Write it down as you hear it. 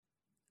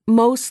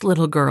Most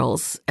little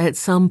girls, at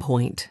some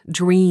point,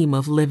 dream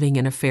of living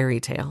in a fairy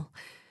tale.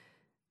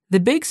 The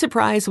big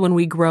surprise when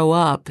we grow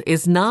up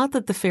is not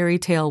that the fairy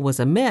tale was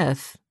a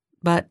myth,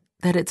 but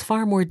that it's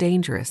far more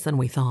dangerous than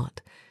we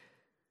thought.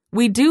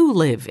 We do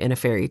live in a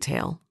fairy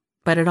tale,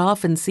 but it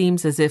often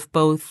seems as if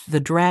both the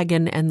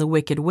dragon and the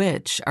wicked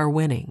witch are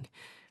winning.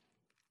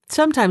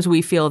 Sometimes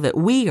we feel that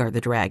we are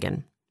the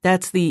dragon.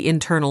 That's the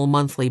internal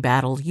monthly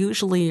battle,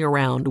 usually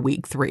around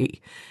week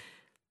 3.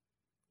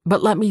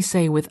 But let me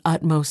say with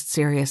utmost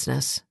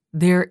seriousness,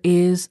 there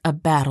is a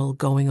battle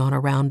going on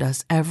around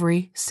us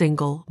every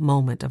single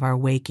moment of our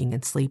waking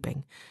and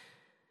sleeping.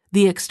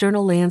 The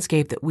external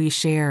landscape that we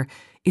share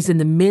is in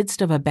the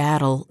midst of a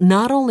battle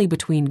not only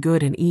between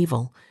good and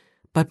evil,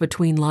 but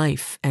between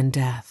life and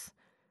death.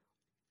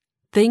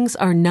 Things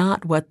are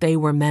not what they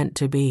were meant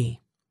to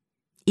be.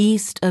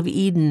 East of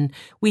Eden,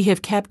 we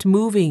have kept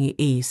moving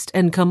east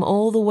and come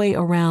all the way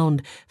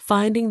around,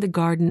 finding the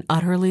garden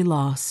utterly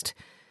lost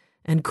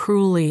and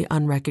cruelly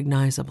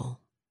unrecognizable.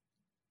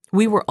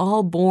 We were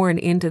all born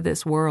into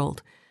this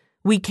world.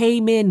 We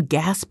came in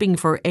gasping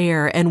for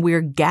air, and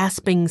we're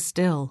gasping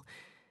still.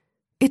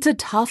 It's a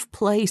tough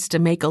place to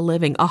make a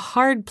living, a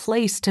hard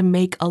place to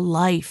make a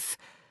life.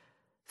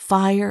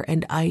 Fire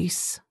and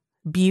ice,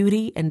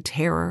 beauty and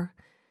terror,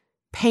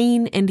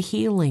 pain and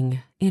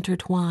healing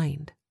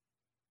intertwined.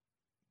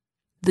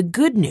 The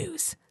good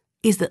news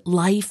is that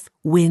life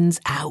wins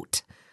out.